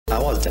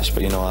was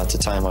desperate, at the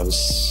time I was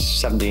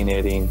 17,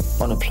 18,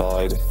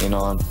 unemployed, and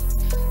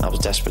I was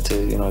desperate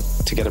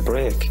to get a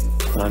break.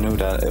 And I knew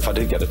that if I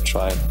did get a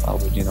try, I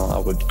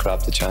would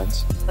grab the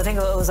chance. I think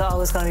it was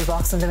always going to be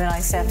boxing. The minute I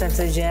stepped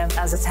into the gym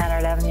as a 10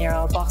 or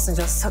 11-year-old, boxing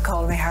just took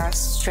hold of my heart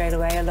straight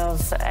away. I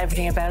love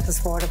everything about the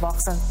sport of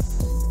boxing.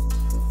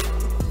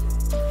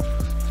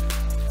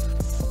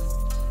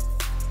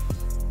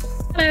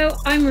 Hello,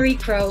 I'm Marie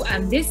Crowe,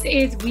 and this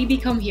is We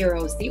Become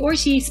Heroes, the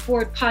RTE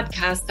Sport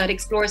podcast that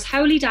explores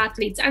how elite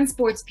athletes and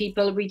sports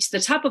people reach the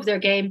top of their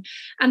game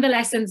and the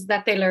lessons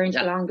that they learned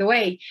along the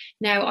way.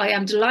 Now, I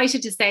am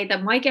delighted to say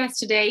that my guest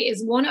today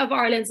is one of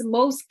Ireland's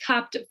most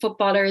capped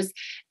footballers,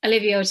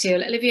 Olivia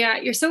O'Toole. Olivia,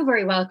 you're so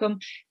very welcome.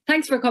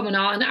 Thanks for coming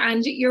on.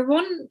 And you're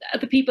one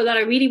of the people that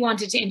I really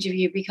wanted to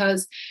interview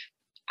because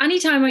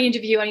anytime I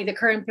interview any of the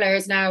current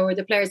players now or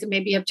the players that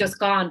maybe have just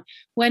gone,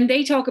 when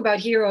they talk about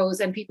heroes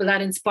and people that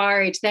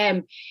inspired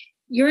them,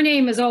 your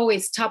name is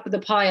always top of the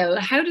pile.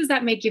 How does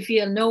that make you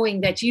feel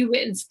knowing that you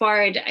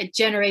inspired a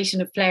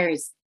generation of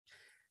players?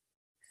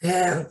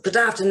 Good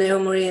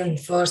afternoon, Marie, in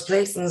first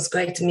place, and it's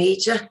great to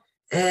meet you.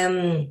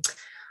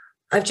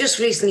 I've just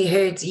recently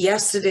heard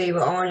yesterday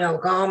with Anya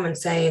O'Gorman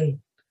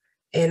saying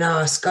in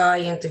our Sky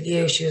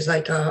interview, she was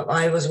like,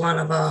 I was one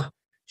of our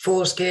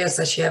first girls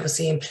that she ever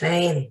seen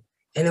playing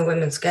in a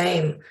women's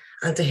game.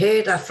 And to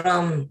hear that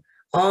from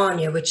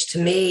Anya, which to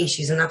me,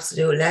 she's an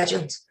absolute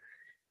legend,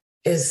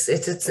 it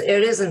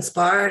is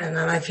inspiring. And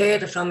I've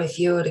heard it from a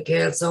few of the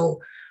girls.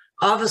 So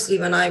obviously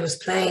when I was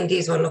playing,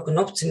 these were looking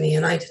up to me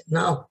and I didn't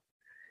know.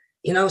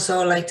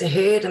 So like to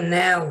hear them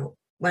now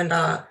when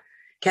they're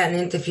getting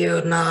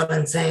interviewed and all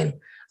and saying,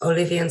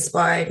 Olivia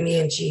inspired me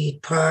and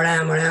she put her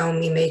arm around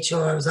me, made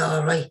sure I was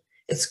all right.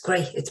 It's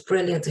great. It's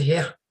brilliant to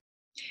hear.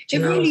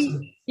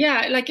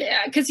 Yeah,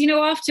 because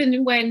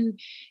often when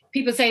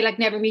people say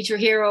never meet your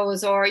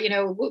heroes, or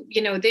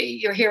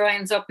your hero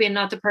ends up being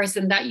not the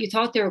person that you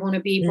thought they were going to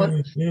be.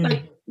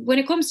 But when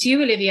it comes to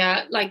you,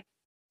 Olivia,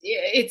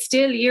 it's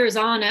still years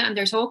on, and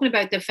they're talking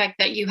about the effect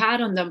that you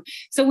had on them.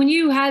 So when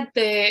you had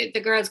the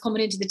girls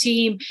coming into the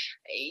team,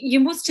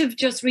 you must have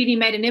just really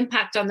made an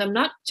impact on them,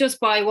 not just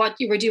by what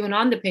you were doing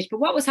on the pitch,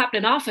 but what was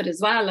happening off it as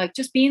well,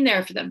 just being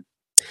there for them.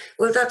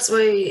 Well, that's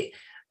why.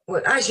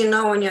 Well, as you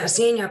know, when you're a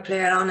senior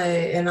player on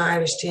an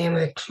Irish team,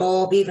 a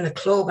club, even a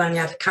club, and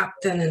you're the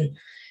captain, and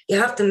you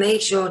have to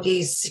make sure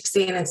these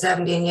 16 and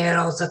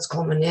 17-year-olds that's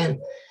coming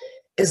in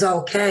is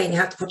okay, and you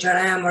have to put your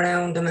arm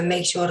around them and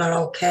make sure they're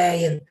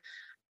okay,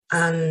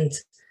 and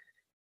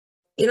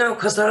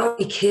because they're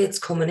only kids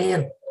coming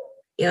in.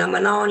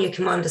 When Anya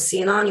came on the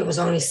scene, Anya was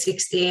only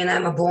 16,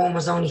 Emma Bourne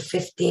was only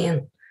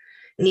 15,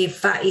 Niamh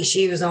Fatty,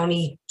 she was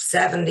only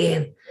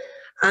 17,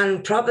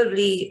 and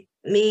probably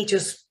me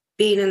just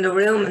being in the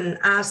room and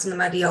asking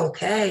them, are they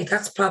okay?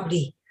 That's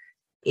probably,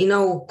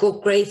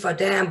 great for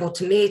them. But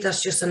to me,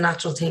 that's just a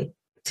natural thing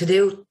to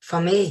do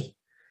for me.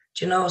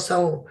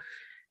 So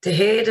to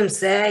hear them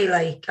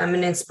say, I'm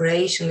an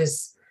inspiration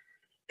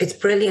it's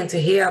brilliant to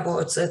hear,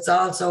 but it's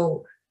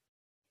also,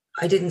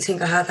 I didn't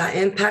think I had that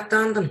impact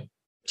on them.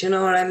 Do you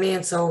know what I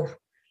mean? So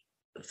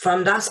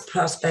from that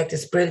prospect,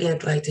 it's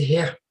brilliant, to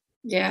hear.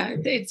 Yeah,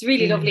 it's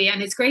really lovely.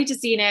 And it's great to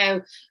see now,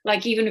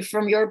 even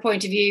from your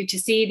point of view, to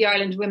see the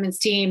Ireland women's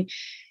team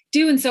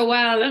doing so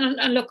well.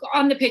 And look,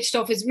 on the pitch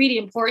stuff is really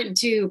important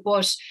too,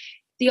 but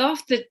the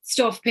off the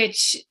stuff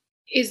pitch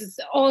is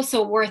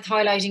also worth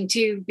highlighting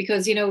too,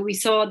 because, we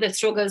saw the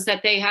struggles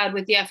that they had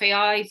with the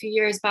FAI a few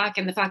years back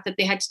and the fact that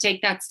they had to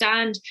take that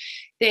stand.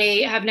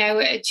 They have now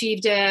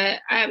achieved a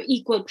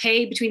equal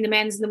pay between the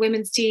men's and the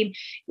women's team.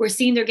 We're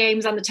seeing their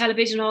games on the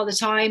television all the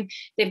time.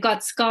 They've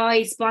got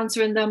Sky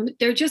sponsoring them.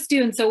 They're just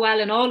doing so well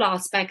in all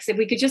aspects. If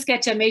we could just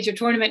get to a major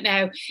tournament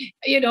now,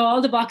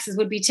 all the boxes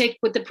would be ticked.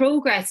 But the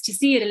progress to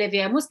see it,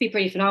 Olivia, must be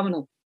pretty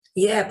phenomenal.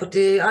 Yeah, but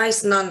the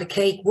icing on the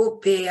cake would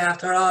be,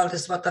 after all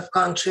this, what they've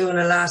gone through in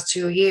the last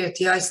 2 years,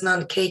 the icing on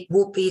the cake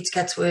would be to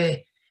get to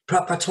a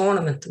proper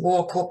tournament, the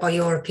World Cup or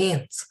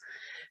Europeans.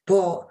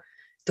 But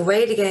the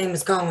way the game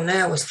is going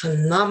now is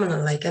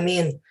phenomenal.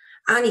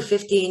 Any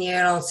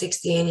 15-year-old,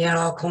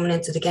 16-year-old coming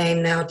into the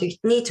game now, they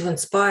need to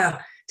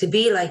inspire to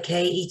be like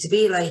Katie, to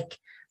be like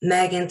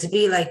Megan, to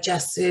be like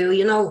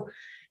Jessu,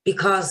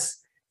 because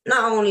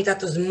not only that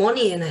there's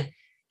money in it,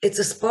 it's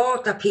a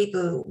sport that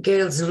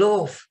girls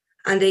love,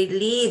 and they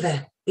leave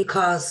it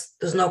because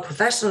there's no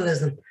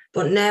professionalism.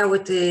 But now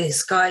with the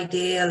Sky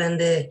deal and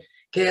the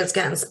girls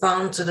getting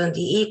sponsored and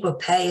the equal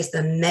pay is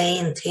the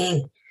main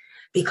thing,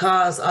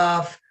 because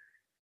of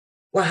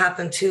what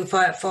happened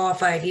 4 or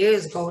 5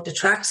 years ago with the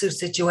tracksuit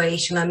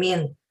situation.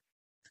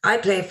 I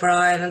play for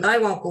Ireland. I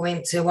won't go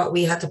into what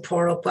we had to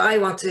pour up, but I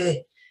want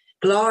to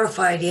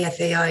glorify the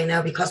FAI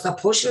now because they're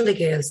pushing the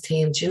girls'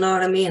 team. Do you know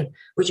what I mean?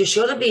 Which it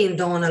should have been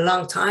done a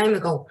long time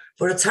ago,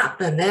 but it's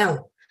happening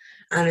now.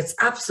 And it's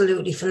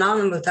absolutely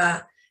phenomenal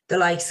that the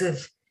likes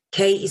of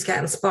Katie's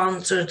getting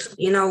sponsored,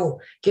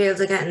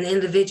 girls are getting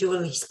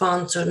individually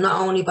sponsored,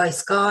 not only by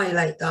Sky,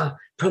 they're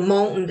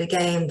promoting the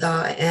game,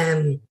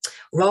 the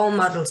role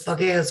models for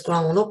girls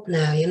growing up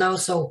now,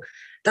 So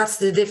that's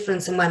the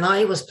difference in when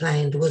I was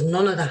playing. There was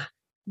none of that.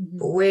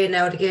 But we're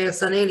now, the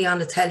girls are nearly on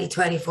the telly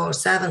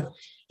 24/7.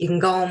 You can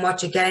go and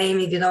watch a game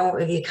if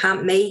you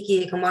can't make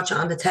it, you can watch it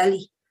on the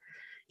telly.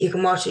 You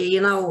can watch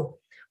it,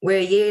 where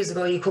years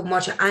ago you couldn't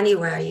watch it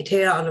anywhere, you'd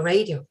hear it on the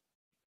radio.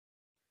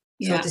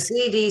 Yeah. So to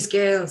see these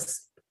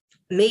girls,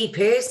 me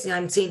personally,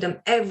 I'm seeing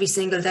them every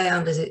single day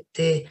on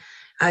the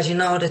as you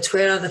know, the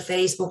Twitter, the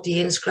Facebook, the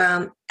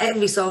Instagram,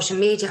 every social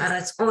media,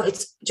 and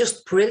it's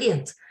just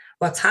brilliant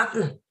what's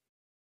happening.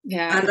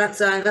 Yeah, and that's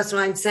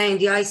what I'm saying.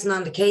 The icing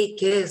on the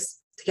cake is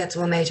to get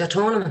to a major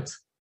tournament.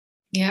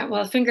 Yeah,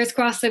 well, fingers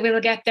crossed that we'll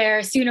get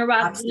there sooner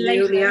rather than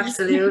later.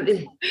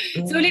 Absolutely.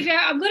 So, Olivia,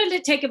 I'm going to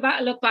take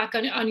a look back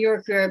on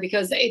your career,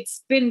 because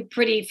it's been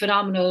pretty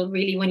phenomenal,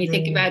 really, when you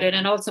think about it.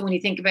 And also when you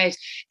think about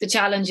the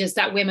challenges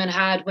that women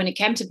had when it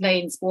came to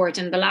playing sport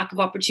and the lack of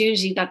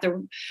opportunity that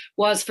there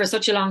was for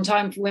such a long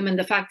time for women.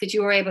 The fact that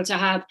you were able to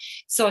have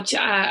such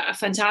a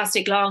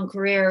fantastic long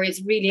career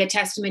is really a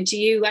testament to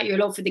you, at your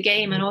love for the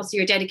game, and also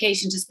your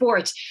dedication to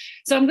sport.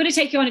 So I'm going to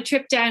take you on a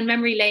trip down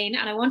memory lane,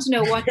 and I want to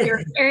know what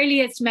your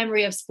earliest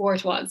memory of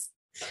sport was.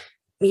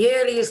 My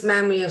earliest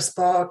memory of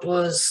sport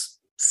was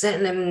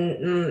sitting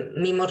in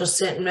my mother's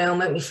sitting room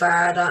with my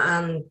father,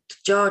 and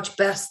George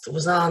Best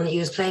was on. He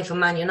was playing for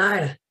Man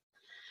United.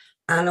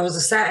 And it was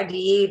a Saturday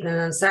evening,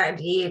 and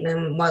Saturday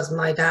evening was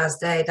my dad's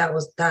day. That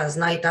was dad's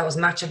night. That was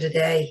match of the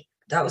day.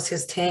 That was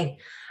his thing.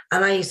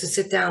 And I used to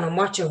sit down and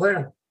watch it with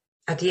him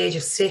at the age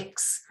of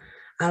 6.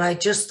 And I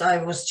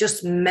was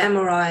just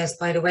memorised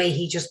by the way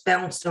he just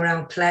bounced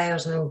around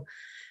players.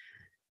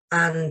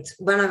 And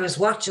when I was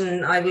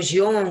watching, I was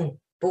young,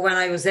 but when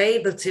I was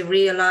able to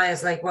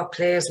realise like what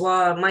players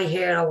were, my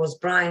hero was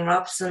Brian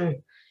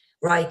Robson,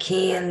 Roy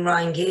Keane,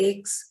 Ryan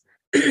Giggs,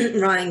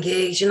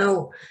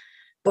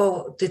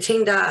 But the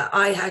thing that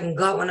I hadn't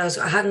got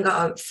I hadn't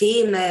got a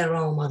female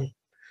role model,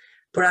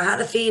 but I had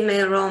a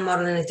female role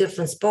model in a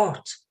different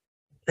sport.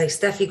 Like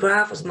Steffi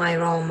Graf was my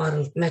role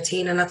model,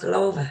 Martina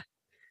Navratilova.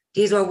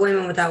 These were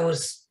women that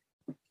was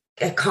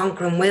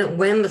conquering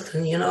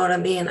Wimbledon, you know what I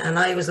mean? And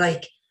I was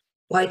like,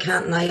 why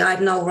can't I? I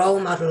have no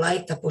role model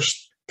like that, but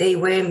they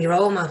were my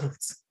role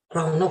models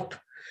growing up.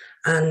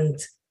 And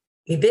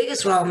my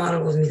biggest role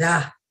model was my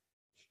dad,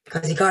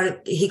 because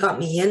he got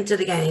me into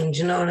the game, do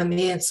you know what I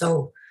mean?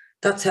 So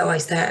that's how I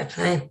started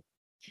playing.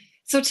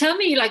 So tell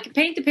me, like,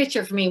 paint the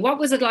picture for me. What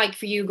was it like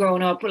for you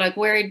growing up? Like,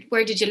 where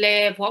did you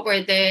live?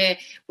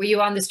 Were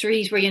you on the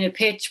street? Were you in a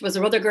pitch? Was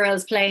there other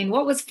girls playing?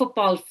 What was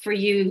football for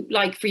you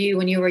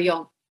when you were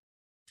young?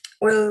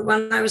 Well,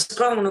 when I was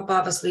growing up,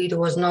 obviously there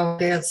was no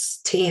girls'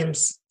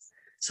 teams.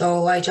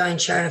 So I joined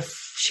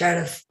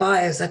Sheriff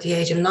Boys at the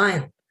age of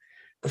 9.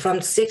 But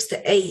from 6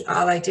 to 8,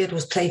 all I did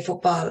was play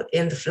football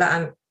in the flat.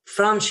 I'm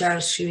from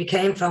Sheriff, we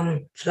came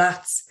from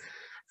flats.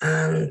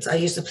 And I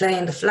used to play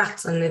in the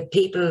flats, and if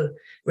people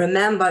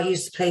remember, I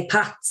used to play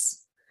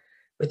pats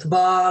with the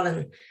ball,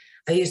 and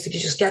I used to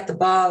just get the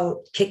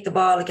ball, kick the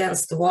ball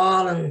against the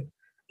wall, and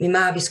my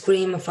ma be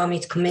screaming for me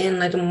to come in.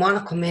 I didn't want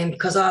to come in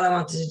because all I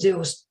wanted to do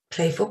was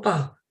play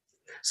football.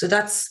 So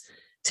that's,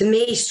 to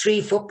me,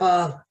 street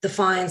football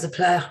defines a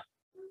player,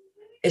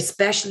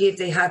 especially if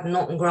they had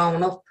nothing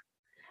growing up,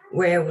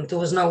 where there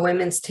was no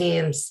women's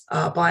teams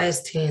or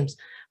boys' teams.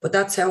 But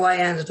that's how I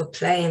ended up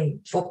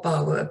playing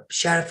football with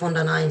Sheriff Under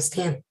 9's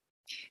team.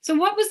 So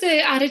what was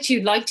the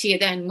attitude like to you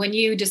then when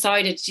you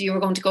decided you were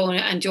going to go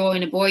and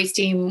join a boys'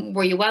 team?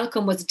 Were you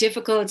welcome? Was it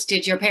difficult?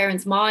 Did your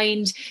parents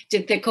mind?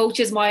 Did the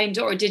coaches mind?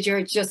 Or did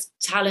your just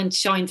talent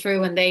shine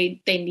through and they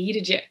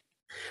needed you?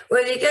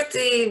 Well, you get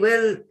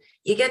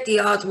the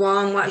odd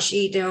one, what's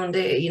she doing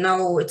there?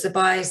 It's a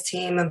boys'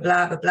 team and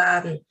blah, blah,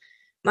 blah. And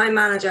my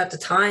manager at the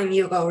time,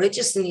 Hugo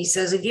Richardson, he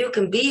says, if you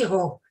can beat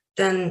her,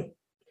 then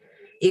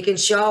you can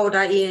show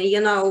that,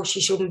 she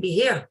shouldn't be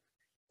here.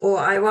 But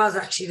I was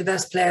actually the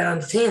best player on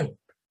the team.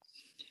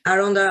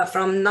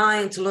 From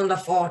 9 till under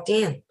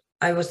 14.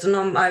 I was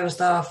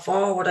the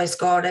forward. I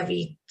scored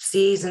every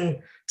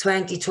season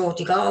 20,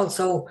 30 goals.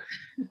 So,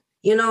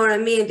 you know what I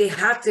mean? They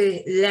had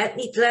to let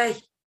me play.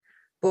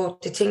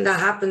 But the thing that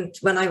happened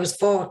when I was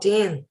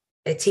 14,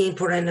 a team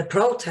put in a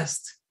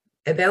protest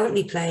about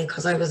me playing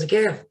because I was a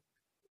girl.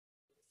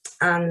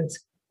 And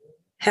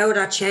how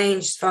that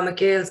changed from a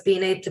girl's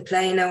being able to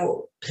play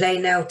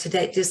now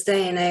today, this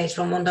day and age,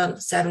 from under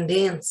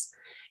 17s,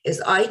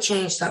 is I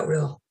changed that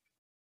rule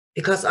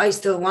because I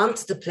still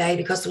wanted to play,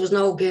 because there was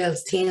no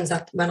girls' teams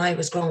when I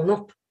was growing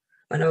up,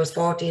 when I was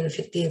 14,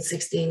 15,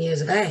 16 years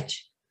of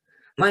age.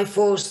 My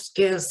first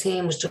girls'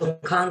 team was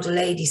Drumcondra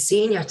Ladies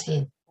Senior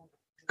Team,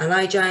 and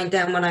I joined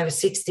them when I was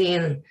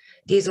 16, and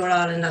these were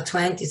all in their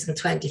 20s and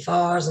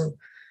 24s, and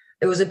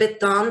it was a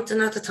bit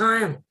daunting at the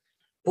time.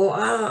 But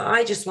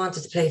I just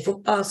wanted to play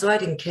football, so I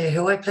didn't care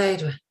who I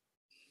played with,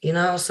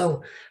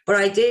 but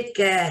I did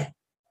get,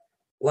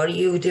 what are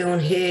you doing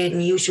here?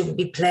 And you shouldn't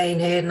be playing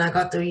here. And I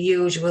got the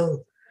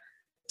usual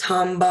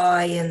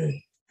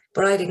tomboy,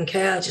 but I didn't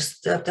care.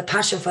 Just the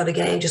passion for the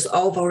game just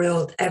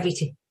overruled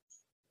everything.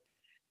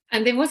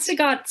 And they must have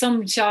got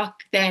some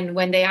shock then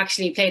when they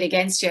actually played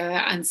against you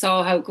and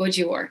saw how good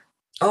you were.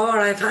 Or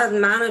I've had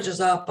managers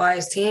off by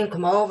his team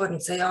come over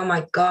and say, "Oh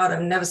my God,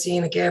 I've never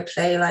seen a girl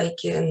play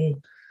like you."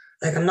 And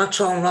like, I'm not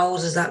throwing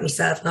roses at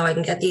myself now. I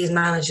can get these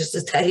managers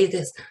to tell you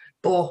this,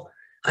 but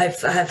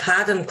I've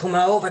had them come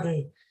over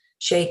and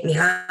shake my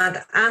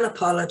hand and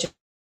apologise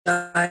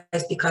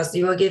because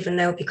they were given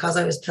out because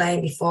I was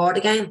playing before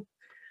the game.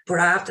 But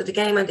after the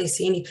game, when they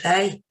see me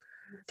play,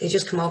 they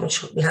just come over and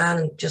shook my hand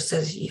and just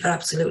says, "You're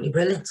absolutely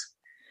brilliant."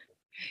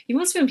 You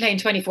must have been playing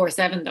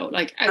 24/7 though,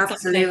 like outside.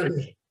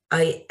 Absolutely.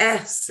 I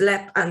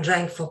slept and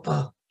drank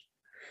football.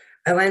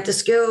 I went to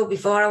school.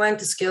 Before I went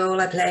to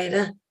school, I played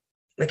it.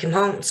 I came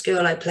home from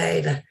school, I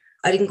played it.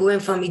 I didn't go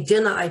in for my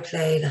dinner, I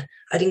played it.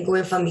 I didn't go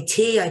in for my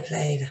tea, I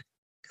played it.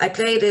 I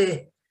played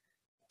it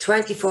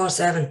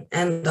 24/7,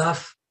 end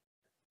off.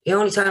 The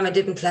only time I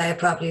didn't play it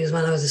properly was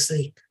when I was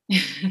asleep.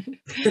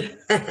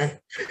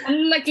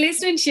 And like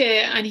listening to you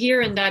and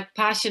hearing that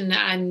passion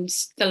and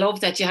the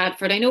love that you had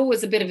for it, I know it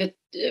was a bit of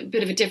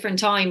a different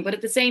time, but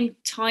at the same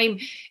time,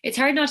 it's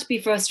hard not to be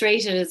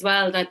frustrated as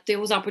well that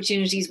those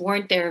opportunities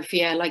weren't there for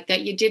you, like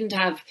that you didn't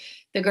have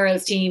the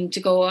girls' team to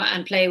go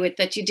and play with,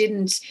 that you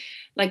didn't,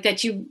 like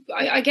that you,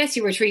 I guess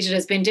you were treated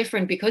as being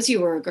different because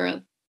you were a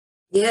girl.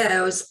 Yeah,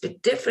 it was a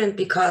bit different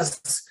because,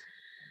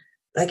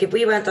 like, if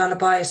we went on a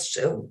boys,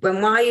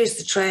 when I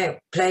used to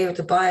play with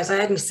the boys,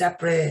 I had my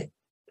separate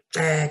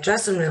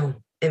dressing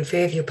room in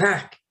Fairview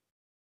Park,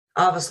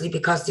 obviously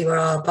because they were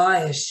all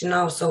boys, you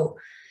know, so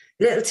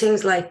little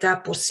things like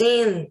that. But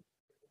seeing,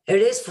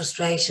 it is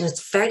frustration.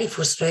 It's very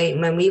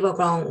frustrating. When we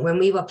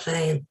were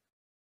playing,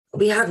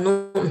 we had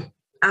nothing,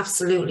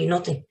 absolutely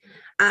nothing.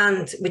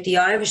 And with the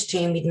Irish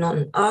team, we'd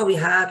nothing. All we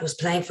had was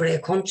playing for our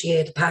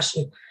country, the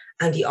passion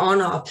and the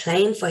honour of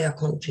playing for your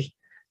country.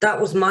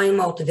 That was my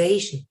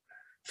motivation.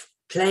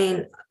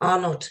 Being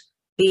honoured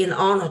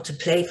to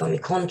play for my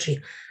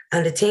country.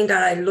 And the thing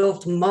that I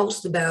loved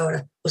most about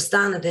it was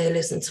standing there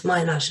listening to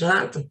my national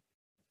anthem.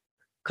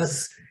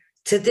 Because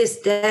to this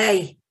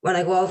day, when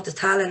I go over to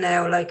Tallinn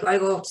now, like I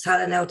go over to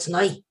Tallinn now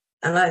tonight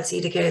and I'll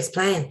see the girls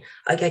playing,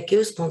 I get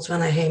goosebumps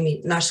when I hear my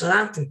national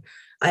anthem.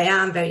 I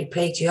am very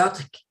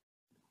patriotic,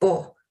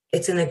 but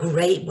it's in a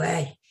great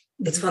way.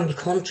 It's for my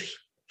country.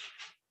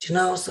 Do you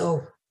know?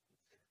 So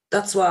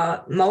that's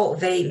what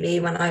motivated me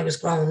when I was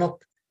growing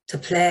up, to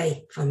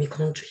play for my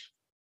country.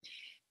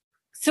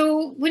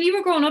 So when you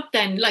were growing up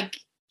then, like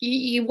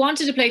you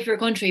wanted to play for your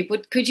country,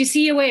 but could you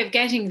see a way of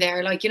getting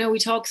there? Like, you know, we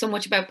talk so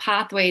much about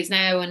pathways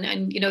now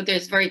and you know,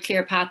 there's very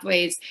clear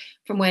pathways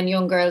from when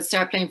young girls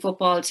start playing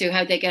football to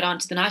how they get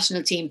onto the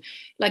national team.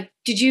 Like,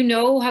 did you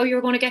know how you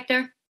were going to get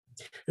there?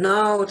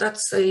 No,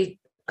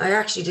 I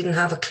actually didn't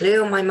have a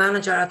clue. My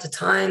manager at the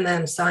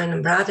time,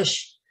 Simon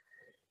Bradish,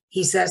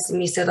 he says to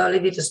me, he said,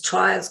 "Olivia, there's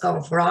trials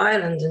going for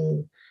Ireland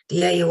and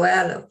the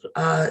AUL,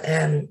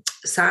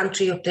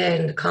 Santry up there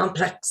in the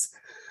complex."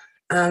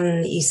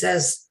 And he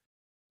says,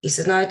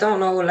 "No, I don't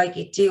know, like,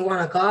 do you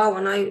want to go?"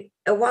 And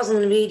it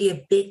wasn't really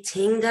a big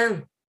thing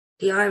then,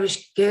 the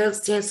Irish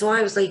girls team. So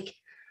I was like,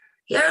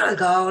 "Yeah, I'll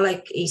go."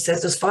 Like, he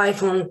says, "There's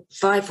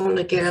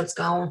 500 girls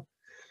going."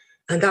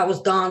 And that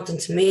was daunting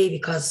to me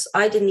because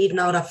I didn't even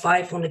know that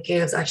 500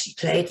 girls actually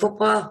played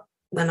football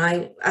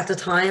at the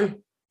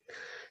time.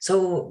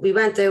 So we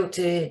went out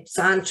to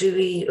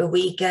Santry a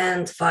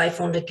weekend,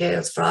 500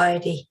 girls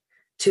Friday,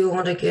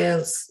 200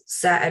 girls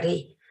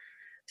Saturday,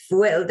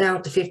 whittled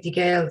down to 50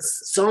 girls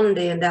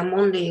Sunday, and then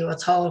Monday you were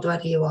told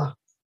whether you were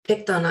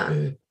picked on it.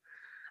 And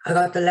I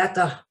got the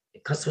letter,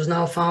 because there was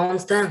no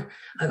phones then,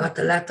 I got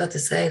the letter to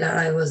say that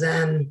I was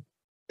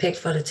picked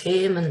for the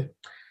team, and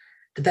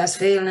the best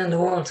feeling in the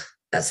world.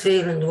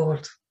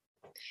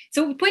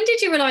 So when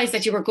did you realise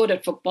that you were good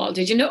at football?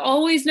 Did you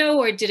always know,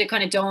 or did it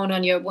kind of dawn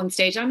on you at one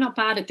stage, I'm not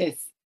bad at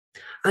this?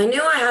 I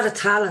knew I had a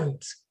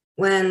talent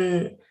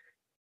when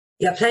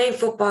you're playing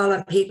football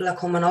and people are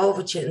coming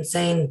over to you and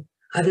saying,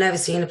 "I've never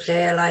seen a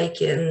player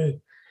like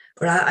you."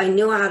 But I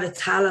knew I had a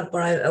talent,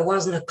 but I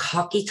wasn't a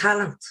cocky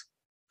talent.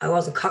 I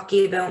wasn't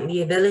cocky about my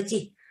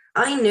ability.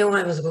 I knew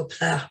I was a good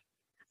player.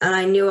 And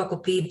I knew I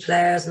could beat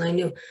players, and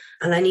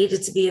I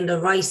needed to be in the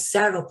right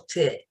setup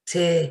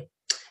to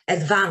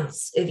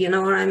advance, if you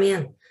know what I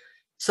mean.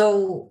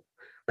 So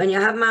when you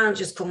have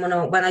managers coming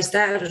up, when I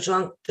started at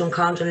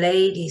Drumcondra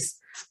Ladies,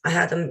 I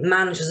had the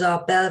managers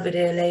of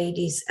Belvedere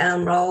Ladies,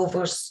 Elm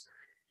Rovers,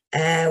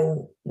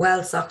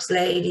 Well Sox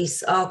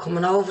Ladies, all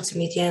coming over to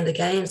me at the end of the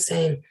game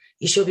saying,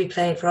 "You should be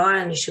playing for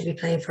Ireland, you should be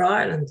playing for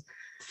Ireland."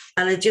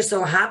 And it just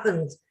so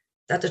happened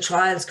that the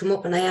trials come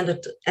up and I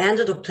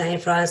ended up playing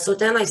for Ireland. So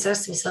then I said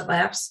to myself, I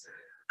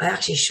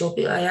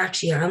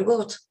actually am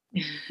good.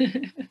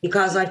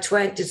 Because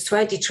it's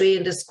 23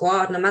 in the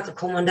squad and I'm after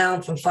coming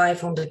down from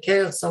 500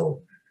 girls,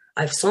 so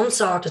I've some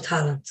sort of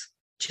talent,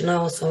 you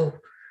know. So,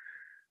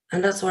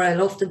 and that's what I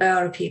loved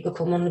about it, people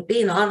coming and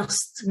being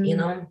honest, you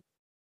know.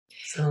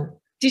 So,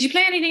 did you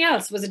play anything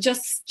else? Was it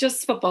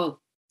just football?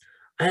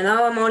 I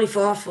know I'm only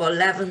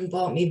 4'11",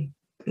 but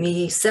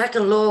me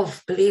second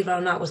love, believe it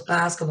or not, was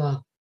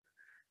basketball,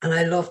 and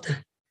I loved it.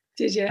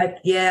 Did you?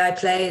 I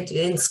played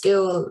in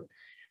school.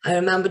 I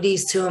remember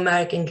these two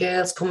American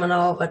girls coming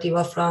over. They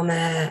were from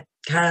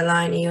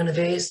Carolina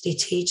University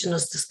teaching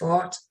us the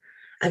sport.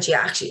 And she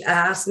actually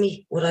asked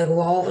me, would I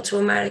go over to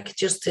America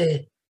just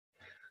to,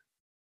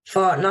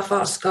 not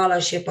for a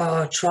scholarship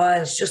or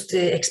trials, just to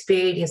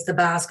experience the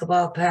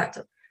basketball part.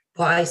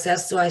 But I said,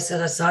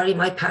 sorry,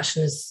 my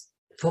passion is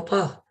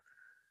football.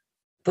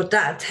 But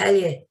that'll tell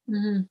you,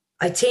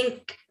 I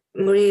think,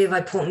 Maria, if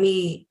I put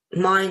me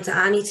mind to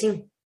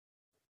anything,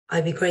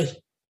 I'd be great.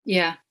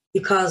 Yeah.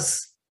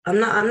 Because I'm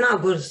not a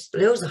good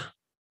loser.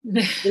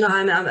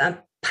 I'm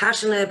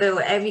passionate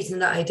about everything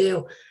that I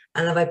do.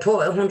 And if I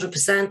put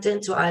 100%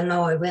 into it, I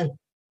know I win.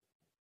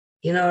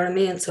 You know what I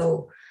mean?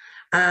 So,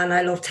 and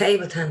I love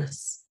table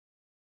tennis.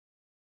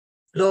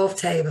 Love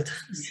table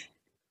tennis.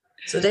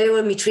 So they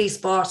were my 3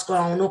 sports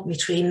growing up, my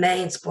 3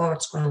 main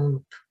sports growing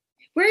up.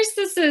 Where's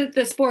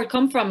the sport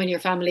come from in your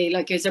family?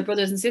 Like, is there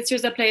brothers and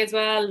sisters that play as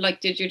well?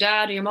 Like, did your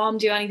dad or your mom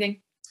do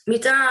anything? My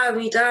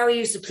dad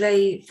used to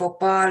play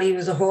football. He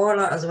was a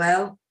hurler as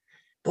well.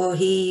 But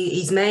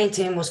his main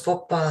team was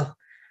football.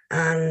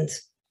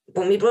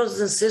 But my brothers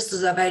and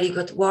sisters are very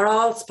good. We're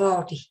all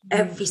sporty.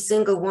 Every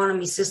single one of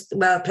my sisters,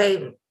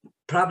 played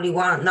probably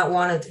not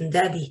one of them,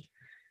 Debbie.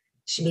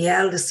 She's my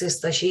eldest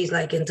sister. She's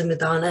like into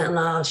Madonna and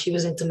all. She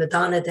was into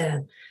Madonna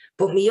then.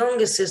 But my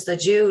youngest sister,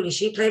 Julie,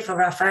 she played for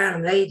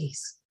Rathfarnham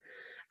Ladies.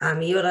 And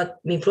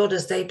my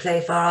brothers, they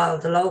play for all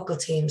the local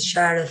teams,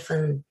 Sheriff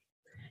and,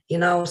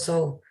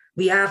 so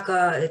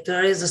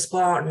there is a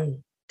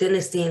sporting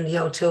dynasty in the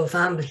O'Toole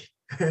family.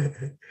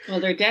 Well,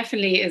 there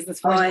definitely is the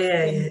sport. Oh,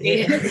 yeah.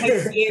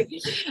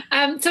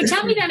 So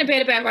tell me then a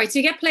bit about, so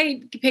you get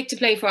picked to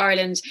play for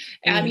Ireland,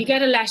 you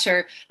get a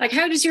letter. Like,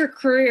 how does your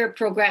career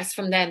progress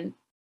from then?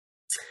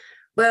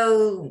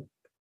 Well,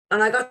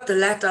 when I got the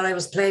letter, I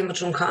was playing with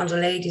Drumcondra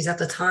Ladies at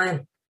the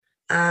time,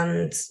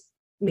 and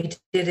we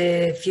did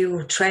a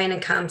few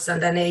training camps,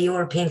 and then a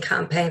European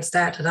campaign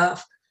started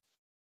off.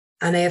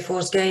 And our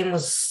first game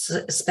was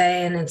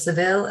Spain in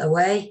Seville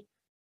away,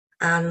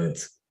 and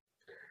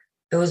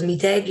it was my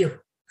debut,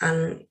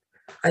 and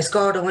I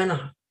scored a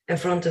winner in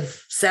front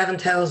of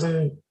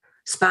 7,000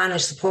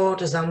 Spanish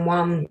supporters and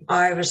 1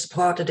 Irish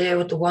supporter there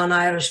with the 1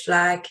 Irish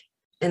flag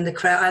in the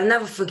crowd. I'll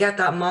never forget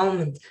that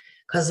moment,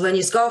 because when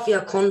you score for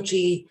your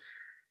country,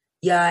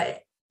 you're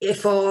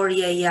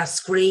euphoria, you're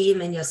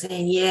screaming, you're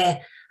saying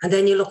yeah, and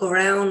then you look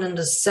around and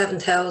there's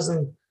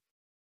 7,000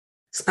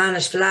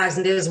 Spanish flags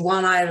and there's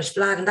 1 Irish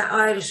flag, and that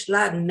Irish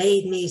flag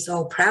made me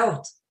so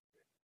proud,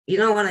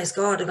 when I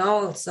scored a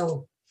goal.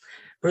 So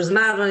it was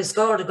mad when I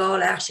scored a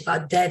goal. I actually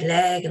got a dead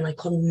leg and I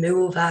couldn't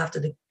move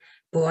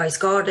but I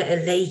scored it a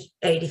late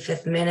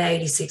 85th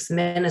minute, 86th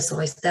minute, so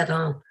I stayed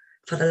on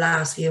for the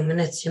last few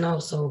minutes,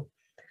 so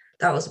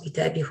that was my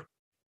debut.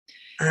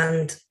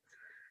 And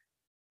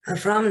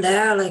from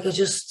there, like,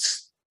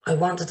 I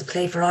wanted to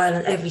play for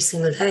Ireland every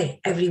single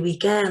day, every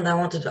weekend.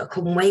 I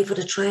couldn't wait for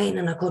the train,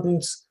 and I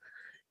couldn't,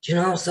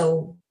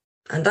 so,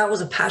 and that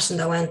was a passion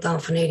that went on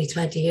for nearly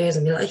 20 years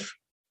in my life.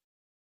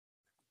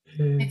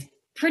 It's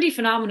pretty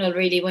phenomenal,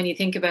 really, when you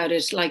think about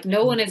it. Like,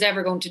 no one is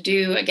ever going to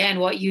do again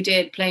what you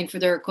did, playing for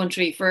their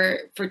country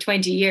for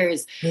 20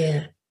 years.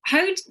 Yeah.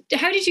 How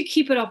did you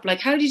keep it up? Like,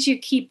 how did you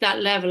keep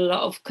that level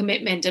of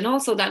commitment and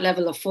also that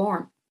level of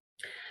form?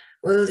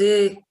 Well,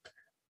 the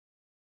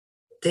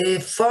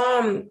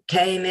form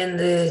came in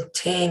the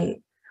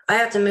thing. I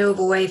had to move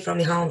away from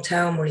my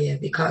hometown, Maria,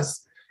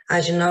 because,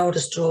 as you know,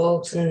 there's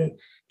drugs and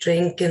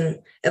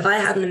drinking. If I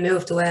hadn't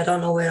moved away, I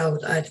don't know where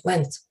I'd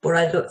went.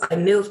 But I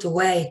moved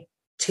away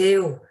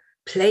to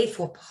play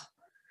football,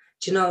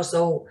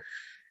 so,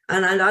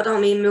 and I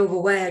don't mean move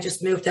away, I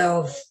just moved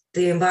out of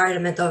the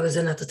environment I was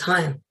in at the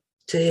time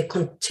to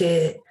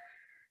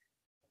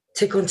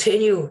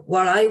continue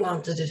what I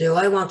wanted to do.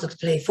 I wanted to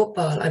play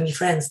football, and my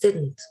friends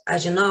didn't.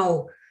 As you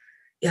know,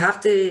 you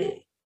have to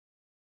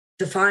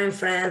find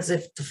friends.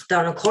 If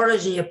they're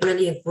encouraging you,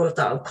 brilliant, but if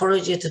they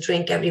encourage you to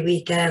drink every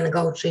weekend and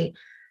go treat,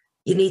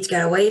 you need to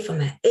get away from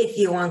it if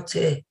you want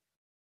to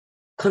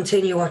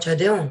continue what you're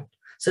doing.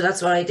 So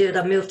that's what I did.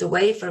 I moved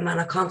away from it and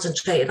I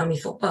concentrated on my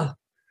football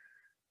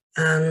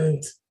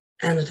and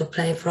ended up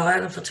playing for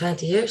Ireland for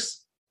 20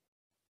 years.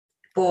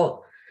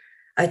 But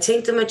I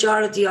think the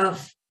majority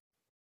of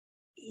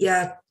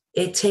a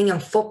thing in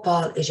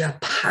football is your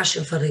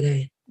passion for the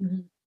game.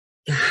 Mm-hmm.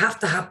 You have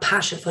to have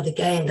passion for the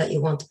game that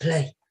you want to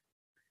play.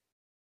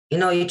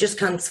 You just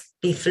can't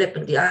be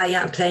flippant.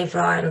 I'm playing for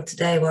Ireland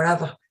today,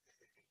 wherever.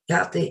 You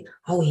have to,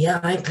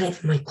 I'm playing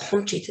for my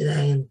country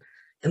today, and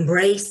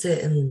embrace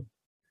it, and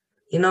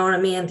you know what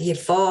I mean? The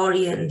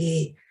euphoria and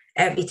the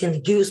everything,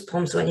 the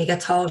goosebumps when you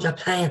get told you're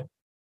playing.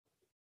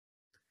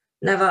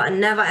 It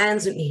never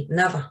ends with me,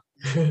 never.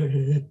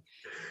 So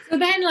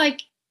then,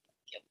 like,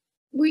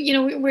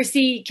 we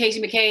see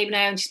Katie McCabe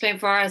now, and she's playing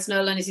for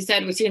Arsenal, and as you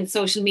said, we're seeing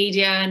social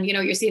media, and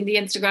you're seeing the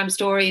Instagram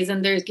stories,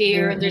 and there's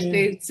gear and there's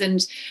boots,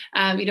 and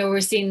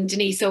we're seeing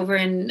Denise over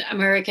in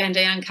America and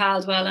Diane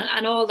Caldwell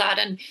and all that,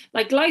 and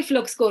like, life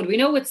looks good. We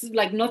know it's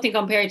like nothing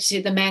compared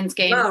to the men's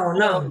game.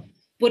 No.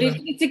 But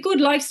it's a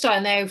good lifestyle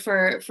now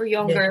for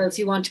young girls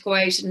who want to go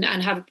out and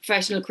have a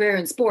professional career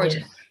in sport.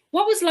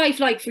 What was life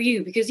like for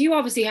you? Because you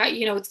obviously had,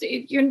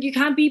 you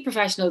can't be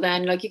professional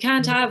then. Like you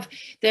can't have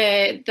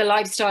the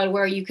lifestyle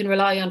where you can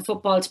rely on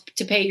football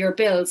to pay your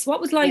bills.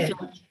 What was life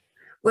like?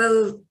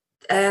 Well,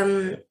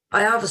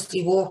 I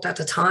obviously worked at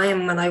the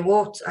time. When I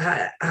worked,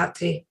 I had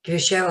to give a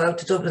shout out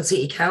to Dublin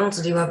City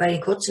Council. They were very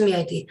good to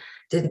me.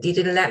 They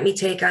didn't let me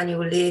take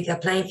annual leave. You're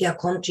playing for your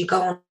country,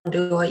 go and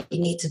do what you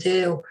need to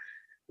do,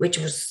 which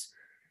was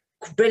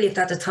brilliant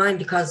at the time,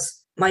 because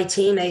my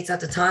teammates at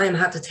the time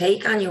had to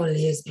take annual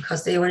leaves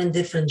because they were in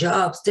different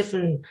jobs.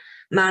 Different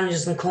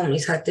managers and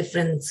companies had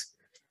different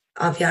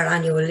of your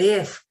annual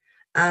leave.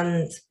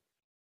 And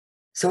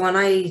so when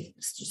I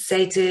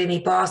say to my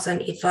boss, I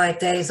need 5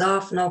 days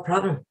off, no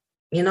problem.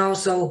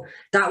 So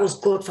that was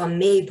good for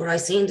me. But I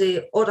seen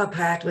the other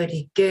part where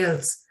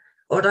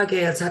other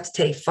girls had to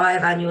take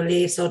 5 annual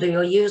leave. So they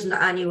were using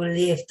the annual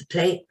leave to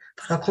play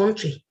for their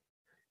country.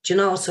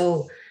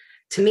 So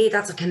to me,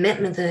 that's a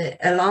commitment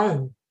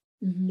alone.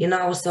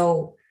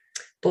 So,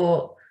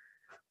 but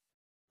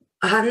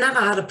I had never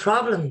had a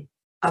problem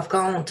of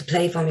going to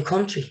play for my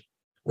country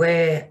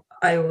where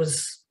I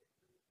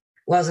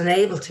wasn't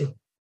able to,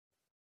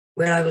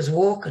 where I was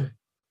working,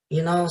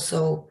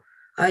 so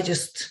I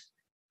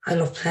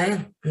love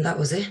playing, and that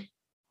was it.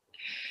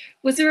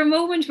 Was there a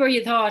moment where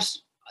you thought,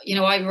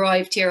 I've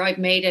arrived here, I've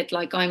made it,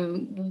 like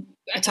I'm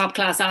a top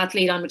class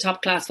athlete, I'm a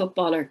top class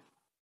footballer?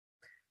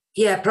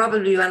 Yeah,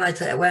 probably when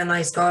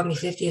I scored my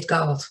 50th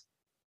goal.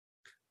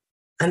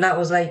 And that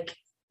was like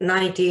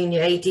 18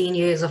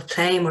 years of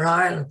playing with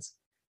Ireland.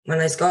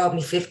 When I scored my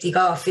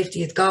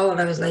 50th goal,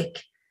 I was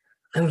like,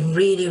 I'm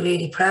really,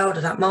 really proud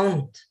of that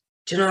moment.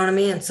 Do you know what I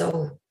mean?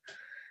 So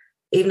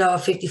even though I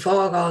had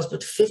 54 goals, but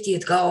the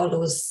 50th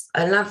goal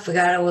I'll never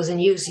forget, it was in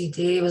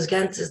UCD, it was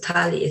against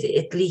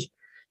Italy.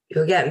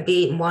 You were getting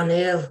beaten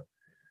 1-0.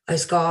 I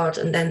scored,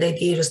 and then they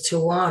beat us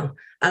 2-1.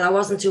 And I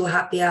wasn't too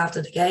happy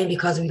after the game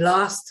because we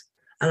lost.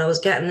 And I was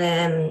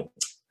getting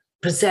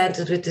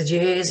presented with the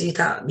jersey,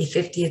 that my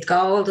 50th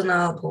goal and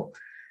all, but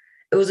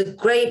it was a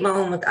great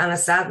moment and a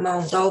sad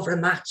moment over the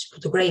match,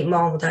 but a great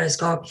moment that I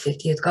scored my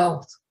 50th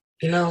goal,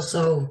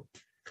 so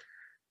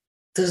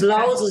there's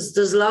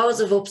loads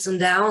of ups and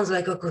downs.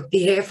 Like I could be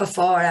here for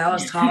 4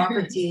 hours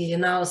talking to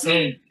you,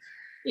 so.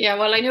 Yeah,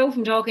 well, I know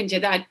from talking to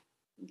you that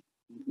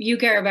you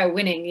care about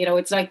winning.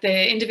 It's like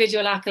the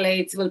individual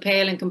accolades will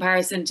pale in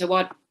comparison to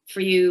what for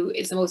you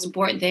is the most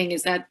important thing,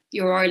 is that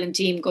your Ireland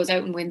team goes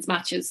out and wins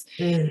matches.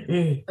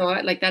 So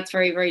that's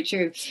very, very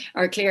true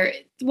or clear.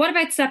 What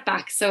about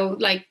setbacks? So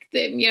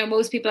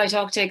most people I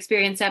talk to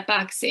experience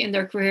setbacks in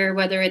their career,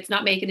 whether it's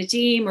not making a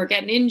team or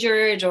getting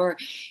injured or,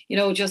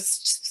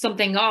 just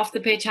something off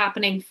the pitch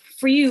happening.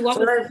 For you, what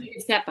was the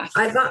setback?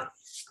 I got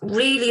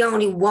really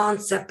only one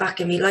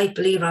setback in my life,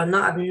 believe it or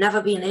not. I've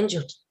never been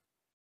injured.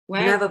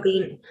 Wow.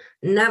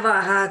 Never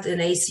had an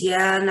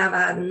ACL, never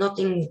had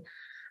nothing.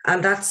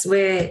 And that's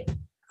where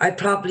my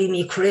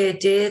career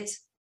did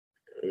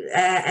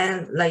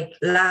and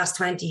last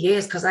 20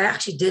 years, because I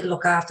actually did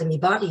look after my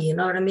body, you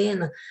know what I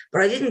mean?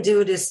 But I didn't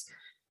do this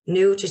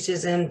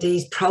nutrition,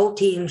 these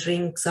protein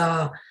drinks,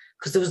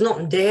 because there was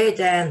nothing there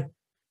then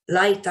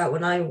like that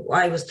when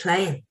I was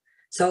playing.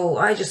 So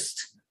I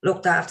just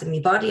looked after my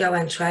body. I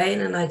went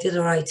training and I did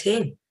the right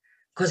thing,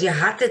 because you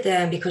had to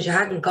then, because you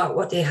hadn't got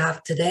what they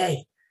have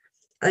today.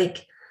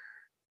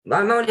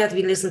 I'm only had to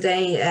be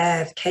listening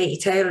to Katie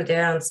Taylor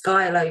there on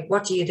Sky,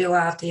 what do you do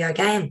after your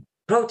game?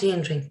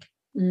 Protein drink.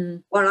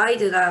 What I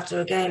did after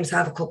a game is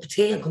have a cup of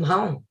tea and come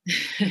home.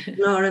 You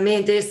know what I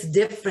mean? There's the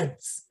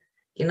difference,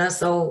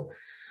 so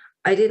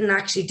I didn't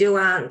actually do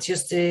it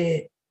just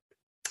to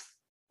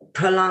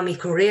prolong my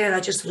career.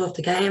 I just loved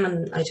the game,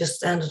 and I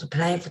just ended up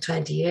playing for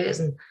 20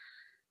 years.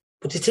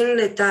 But the thing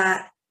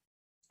that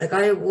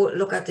I would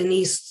look at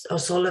Denise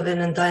O'Sullivan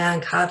and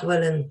Diane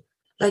Cadwell, and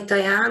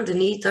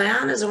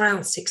Diane is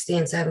around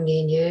 16,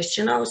 17 years,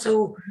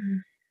 so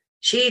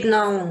she'd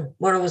known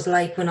what it was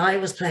like when I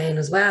was playing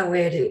as well,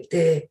 where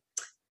the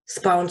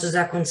sponsors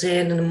are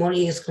concerned and the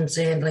money is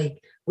concerned.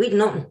 We'd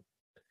nothing.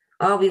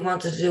 All we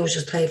wanted to do was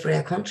just play for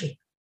our country.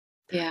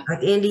 Yeah.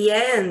 In the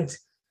end,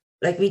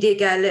 we did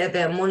get a little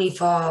bit of money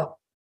for,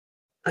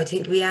 I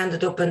think we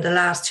ended up in the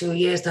last 2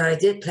 years that I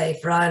did play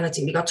for Ireland, I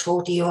think we got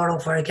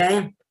 €30 for a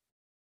game,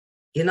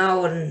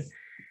 and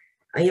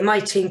you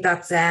might think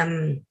that's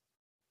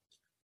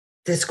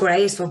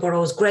disgraceful, but it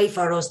was great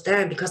for us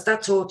then, because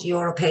that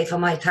 €30 paid for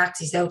my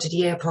taxis out to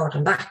the airport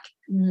and back.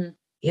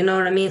 You know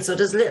what I mean? So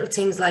there's little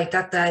things like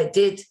that that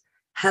did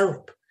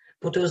help,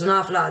 but there was an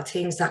awful lot of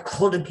things that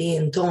could have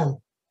been done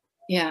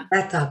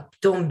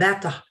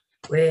better,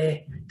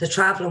 where the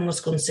travelling was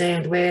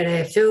concerned,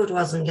 where the food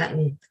wasn't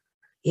getting,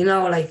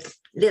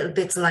 little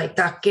bits like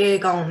that, gear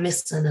going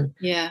missing, and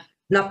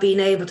not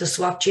being able to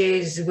swap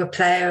jerseys with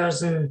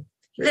players and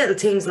little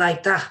things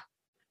like that.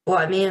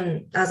 But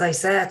as I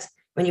said,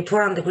 when you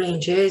put on the green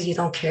jersey, you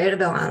don't care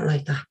about anything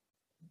like that.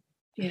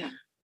 Yeah.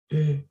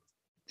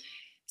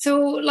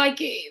 So,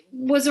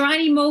 was there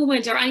any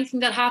moment or anything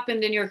that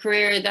happened in your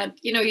career that,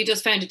 you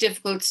just found it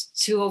difficult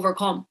to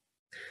overcome?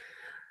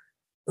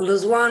 Well,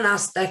 there's one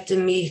aspect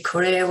in my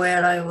career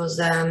where I was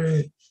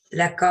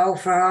let go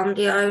from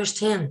the Irish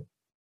team,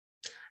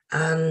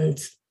 and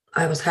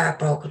I was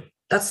heartbroken.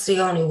 That's the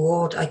only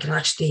word I can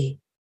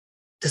actually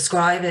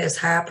describe it, as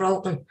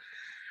heartbroken.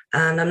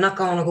 And I'm not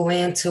going to go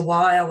into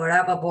why or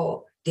whatever,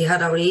 but they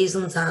had their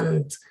reasons.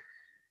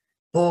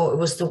 But it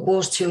was the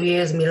worst 2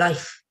 years of my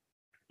life,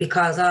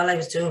 because all I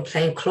was doing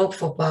playing club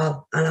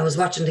football, and I was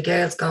watching the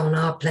girls going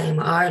out playing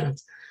with Ireland.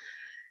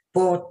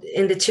 But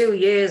in the 2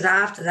 years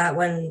after that,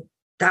 when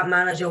that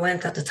manager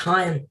went at the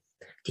time,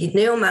 the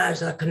new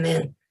manager that came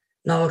in,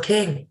 Noel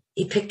King,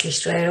 he picked me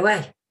straight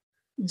away.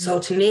 Mm-hmm. So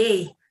to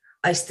me,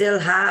 I still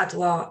had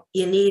what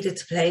you needed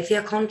to play for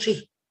your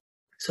country.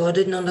 So I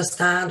didn't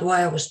understand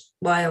why I was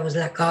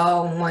let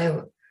go, and why,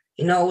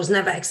 it was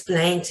never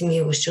explained to me.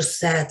 It was just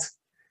said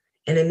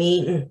in a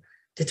meeting.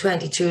 The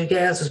 22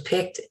 girls was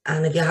picked,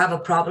 and if you have a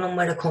problem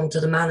with it, come to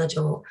the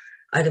manager.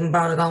 I didn't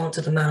bother going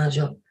to the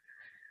manager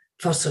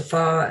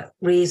for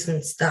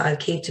reasons that I'll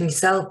keep to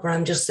myself. But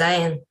I'm just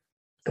saying,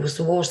 it was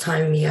the worst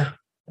time of year,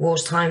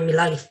 worst time of my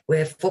life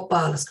where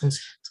football is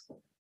concerned.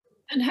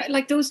 And how,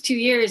 like those 2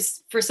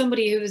 years, for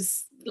somebody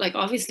who's like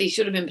obviously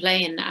should have been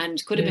playing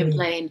and could have been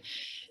playing,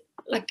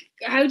 like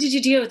how did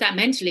you deal with that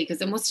mentally? Because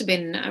it must have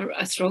been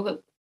a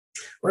struggle.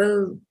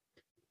 Well,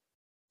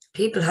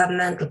 people have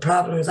mental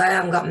problems. I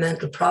haven't got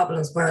mental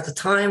problems. But at the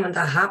time when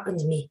that happened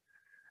to me,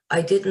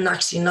 I didn't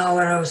actually know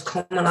where I was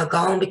coming or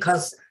going,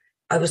 because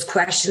I was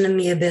questioning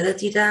my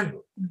ability then.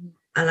 Mm-hmm.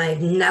 And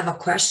I've never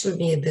questioned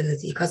my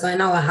ability, because I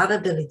know I have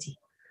ability.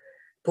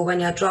 But when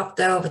you're dropped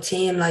out of a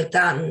team like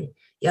that and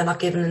you're not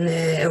given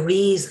a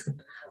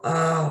reason,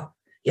 or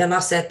you're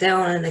not sat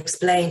down and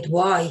explained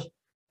why,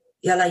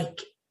 you're like,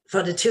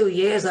 for the 2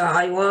 years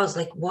I was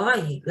like,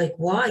 why? Like,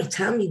 why?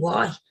 Tell me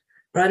why.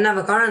 But I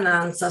never got an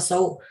answer.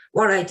 So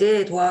what I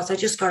did was I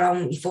just got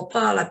on with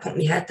football. I put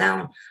my head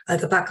down. I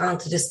got back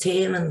onto this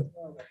team, and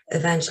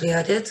eventually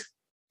I did.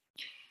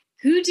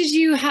 Who do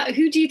you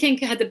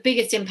think had the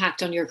biggest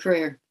impact on your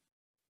career?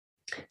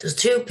 There's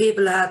three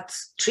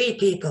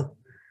people.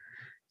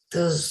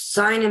 There's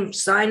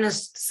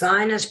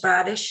Sinus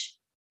Bradish.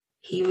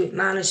 He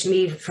managed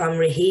me from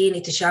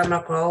Raheny to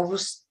Shamrock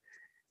Rovers.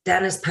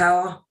 Dennis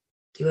Power.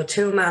 There were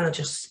two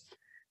managers,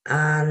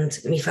 and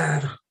my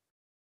father.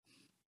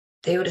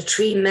 They were the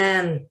three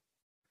men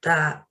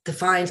that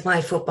defined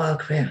my football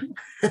career.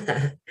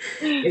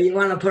 You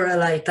want to put it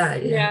like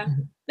that, yeah.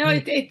 No,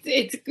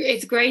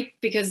 it's great,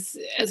 because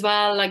as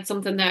well, like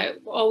something that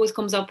always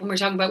comes up when we're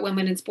talking about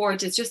women in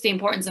sport, is just the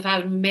importance of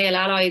having male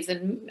allies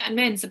and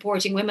men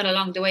supporting women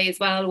along the way as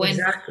well, when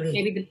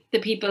maybe the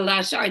people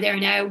that are there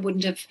now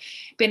wouldn't have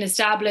been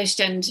established,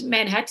 and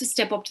men had to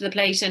step up to the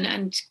plate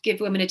and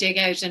give women a dig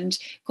out and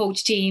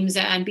coach teams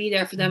and be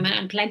there for them,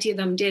 and plenty of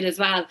them did as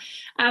well.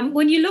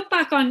 When you look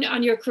back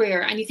on your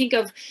career and you think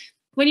of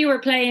when you were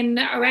playing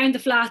around the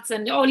flats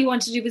and all you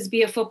wanted to do was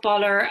be a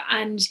footballer,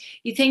 and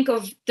you think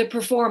of the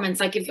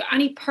performance, like if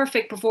any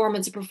perfect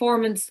performance, a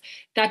performance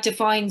that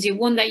defines you,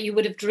 one that you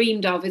would have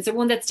dreamed of, is there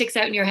one that sticks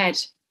out in your head?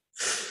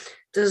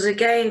 There's a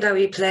game that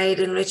we played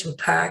in Richmond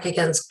Park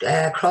against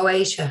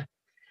Croatia,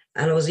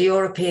 and it was a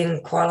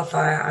European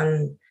qualifier,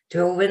 and they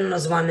were winning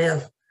us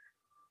 1-0.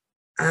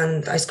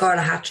 And I scored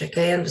a hat-trick.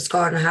 I ended up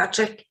scoring a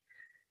hat-trick.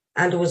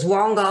 And there was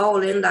one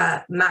goal in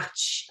that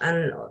match.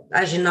 And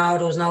as you know,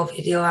 there was no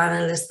video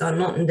analyst or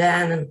nothing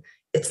then. And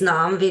it's not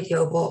on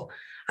video, but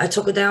I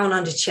took it down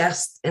on the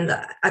chest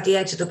at the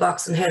edge of the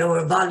box and hit it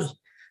with a volley.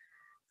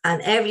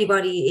 And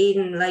everybody,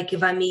 even like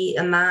if I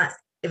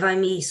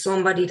meet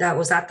somebody that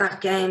was at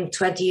that game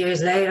 20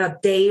 years later,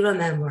 they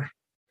remember.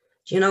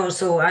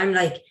 So I'm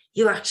like,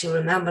 you actually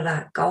remember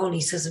that goal?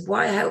 He says,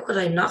 why? How could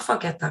I not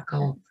forget that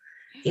goal?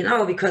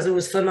 Because it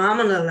was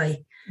phenomenal.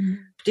 Like,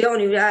 the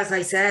only, as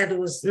I said, there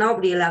was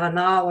nobody will ever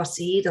know or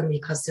see them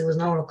because there was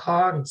no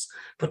recordings.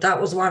 But that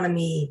was one of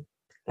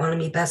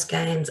my best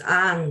games,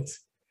 and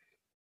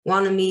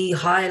one of my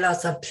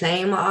highlights of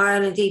playing with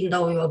Ireland, even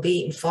though we were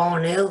beaten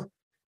 4-0,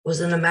 was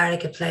in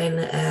America playing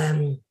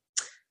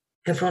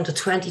in front of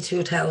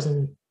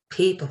 22,000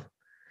 people.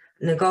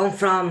 And they're going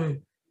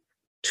from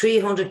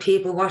 300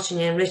 people watching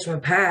you in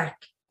Richmond Park,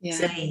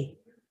 say,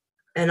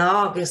 in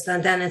August,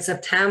 and then in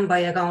September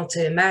you're going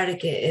to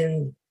America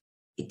in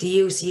the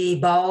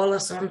UCE Bowl or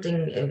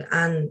something,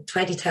 and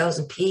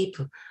 20,000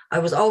 people. I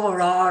was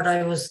overawed.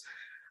 I was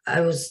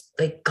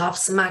like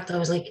gobsmacked. I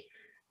was like,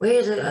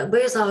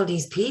 where's all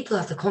these people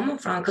after coming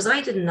from? Because I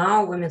didn't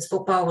know women's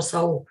football was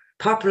so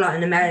popular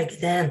in America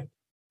then,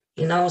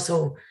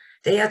 so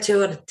they are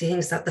two of the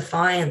things that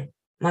define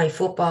my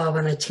football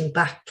when I think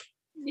back.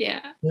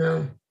 Yeah.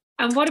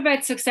 And what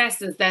about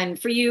successes then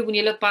for you? When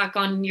you look back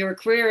on your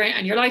career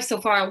and your life so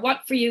far,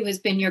 what for you has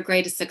been your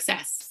greatest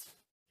success?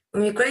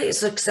 My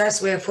greatest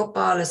success where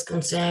football is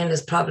concerned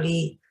is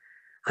probably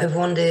I've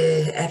won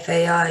the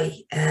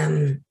FAI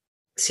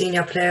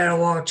Senior Player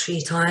Award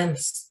 3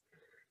 times.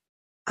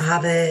 I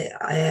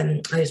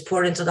was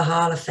put into the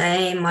Hall of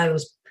Fame.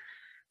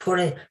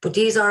 But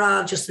these are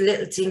all just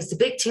little things. The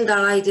big thing that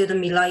I did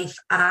in my life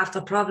after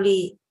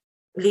probably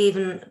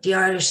leaving the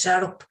Irish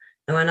setup,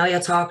 Now, I know you're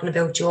talking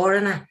about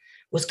during it,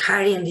 was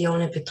carrying the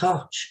Olympic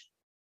torch.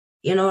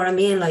 You know what I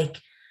mean? Like,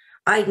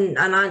 I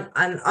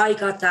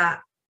got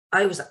that.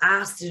 I was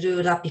asked to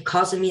do that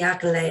because of my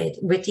accolade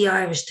with the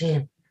Irish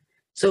team.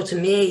 So to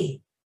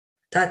me,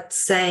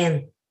 that's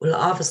saying, well,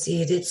 obviously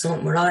you did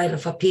something with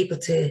Ireland for people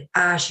to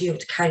ask you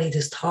to carry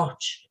this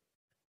torch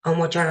on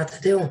what you're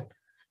doing.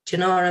 Do you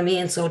know what I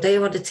mean? So they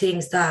were the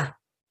things that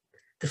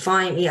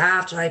defined me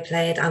after I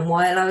played and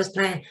while I was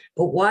playing.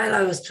 But while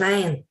I was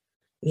playing,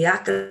 the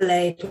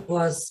accolade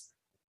was,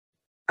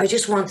 I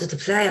just wanted to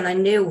play, and I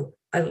knew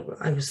I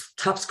was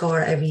top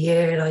scorer every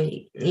year.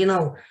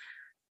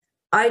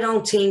 I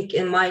don't think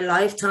in my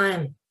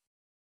lifetime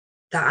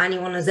that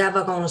anyone is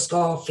ever going to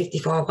score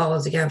 54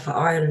 goals again for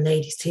Ireland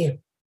ladies team.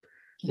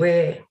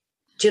 Where,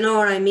 do you know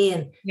what I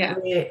mean? Yeah.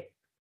 Where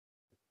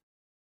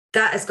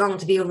that is going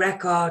to be a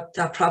record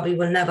that probably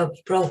will never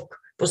be broke.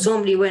 But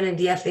somebody winning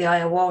the FAI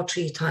award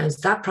 3 times,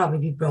 that probably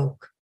be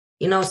broke.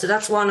 So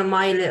that's one of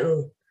my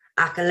little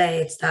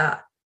accolades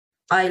that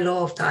I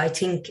love, that I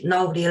think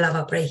nobody will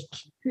ever break.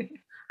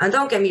 And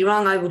don't get me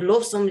wrong, I would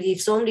love somebody,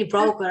 if somebody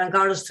broke it and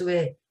got us to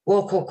a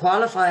World Cup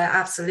qualifier,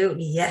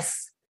 absolutely,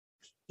 yes.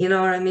 You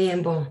know what I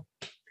mean? But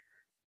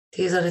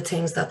these are the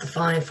things that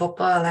define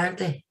football, aren't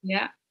they?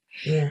 Yeah.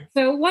 Yeah.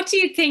 So what do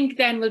you think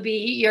then will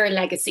be your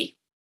legacy?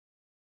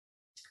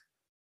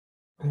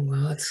 Oh,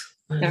 God.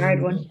 The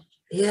hard one.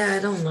 Yeah, I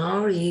don't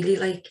know, really.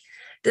 Like,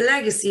 the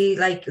legacy,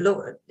 like,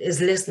 look,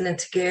 is listening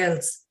to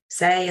girls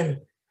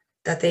saying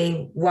that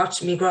they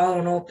watched me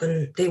growing up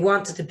and they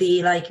wanted to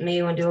be like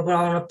me when they were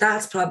growing up.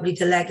 That's probably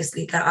the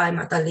legacy that I'm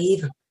at the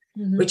leaving,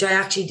 which I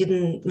actually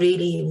didn't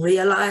really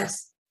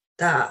realise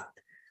that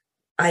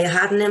I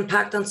had an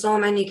impact on so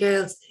many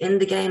girls in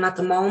the game at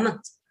the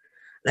moment.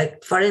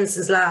 Like, for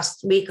instance,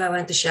 last week I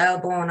went to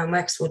Shelbourne and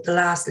Wexford, the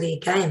last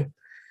league game.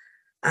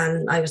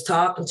 And I was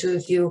talking to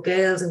a few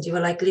girls and they were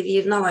like, Livy,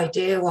 you've no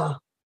idea what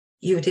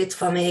you did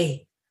for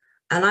me.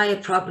 And I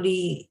had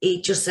probably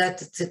just said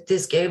to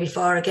this girl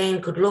before a game,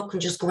 good luck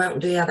and just go out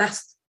and do your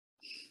best.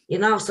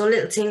 So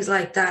little things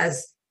like that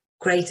is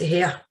great to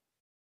hear.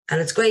 And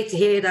it's great to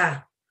hear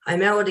that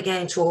I'm out of the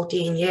game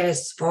 14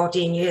 years,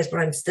 but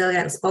I'm still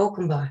getting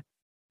spoken by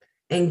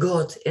in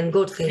good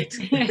faith.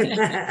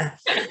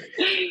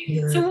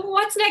 Yeah. So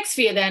what's next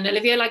for you then,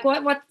 Olivia? Like,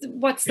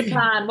 what's the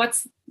plan?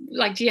 What's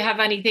like, do you have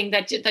anything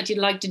that you'd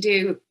like to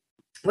do?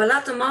 Well,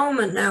 at the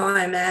moment now,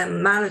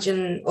 I'm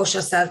managing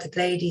Usher Celtic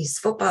ladies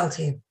football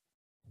team.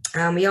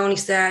 And we only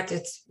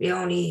started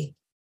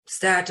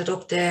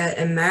up there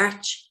in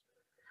March.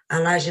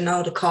 And as you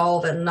know, the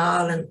COVID and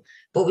all.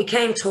 But we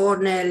came toward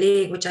their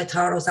league, which I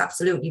thought was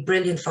absolutely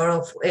brilliant for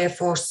our Air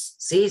Force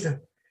season.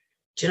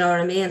 Do you know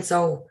what I mean?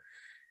 So,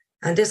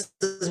 and this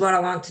is what I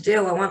want to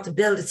do. I want to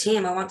build a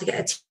team. I want to get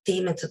a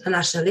team into the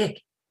National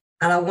League.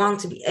 And I want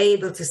to be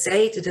able to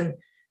say to them,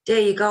 there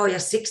you go, you're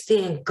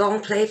 16, go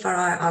and play for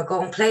Ireland, or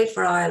go and play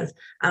for Ireland.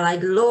 And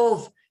I'd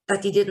love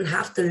that they didn't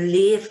have to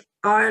leave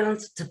Ireland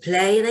to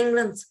play in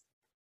England.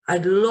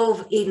 I'd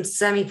love even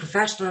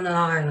semi-professional in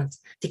Ireland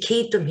to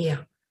keep them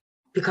here,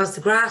 because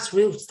the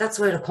grassroots, that's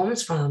where it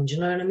comes from, do you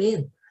know what I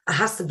mean? It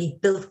has to be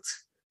built.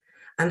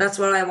 And that's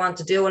what I want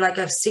to do. Like,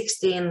 I have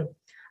 16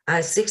 and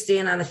a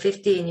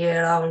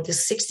 15-year-old, and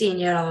this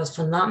 16-year-old is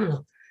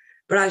phenomenal.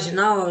 But as you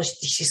know,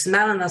 she's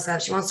smelling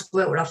herself. She wants to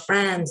go out with her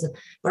friends.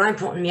 But I'm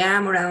putting my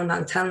arm around her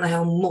and telling her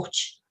how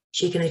much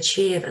she can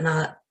achieve in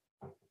her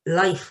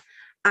life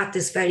at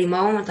this very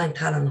moment, I'm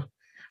telling her.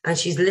 And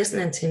she's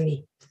listening to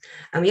me.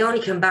 And we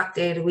only came back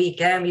there the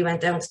weekend. We went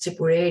down to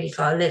Tipperary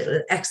for a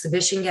little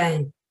exhibition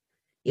game.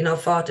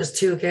 For there's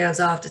 2 girls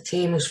off the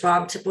team who's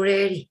from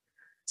Tipperary.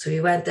 So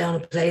we went down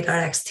and played our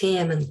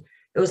ex-team. And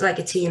it was like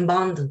a team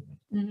bonding.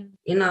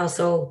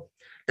 So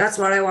that's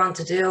what I want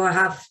to do. I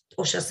have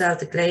Usher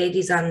Celtic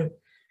ladies, and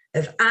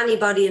if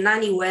anybody in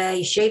any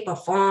way, shape or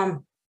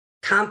form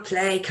can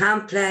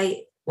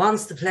play,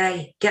 wants to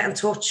play, get in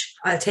touch.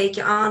 I'll take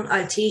you on,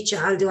 I'll teach you,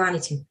 I'll do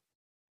anything.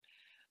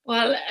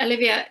 Well,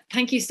 Olivia,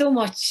 thank you so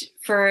much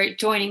for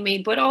joining me,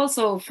 but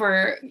also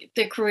for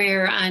the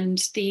career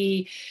and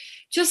the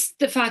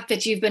fact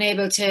that you've been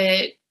able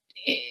to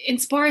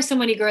inspire so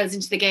many girls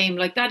into the game.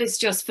 Like, that is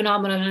just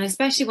phenomenal. And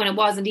especially when it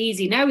wasn't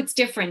easy. Now it's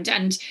different,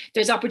 and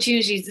there's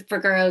opportunities for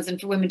girls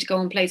and for women to go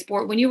and play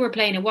sport. When you were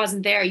playing, it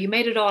wasn't there. You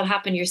made it all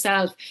happen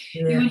yourself.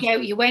 You went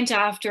out, you went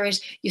after it,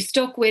 you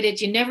stuck with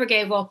it, you never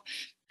gave up.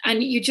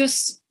 And you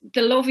just,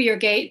 the love of your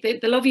game,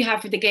 the love you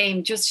have for the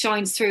game just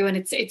shines through, and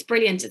it's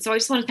brilliant. So I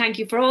just want to thank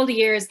you for all the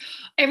years,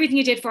 everything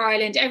you did for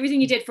Ireland, everything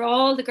you did for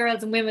all the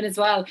girls and women as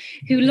well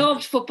who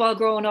loved football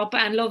growing up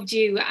and loved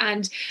you.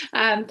 And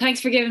thanks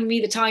for giving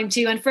me the time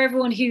too. And for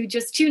everyone who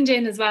just tuned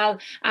in as well,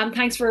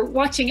 thanks for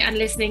watching and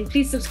listening.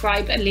 Please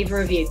subscribe and leave a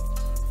review.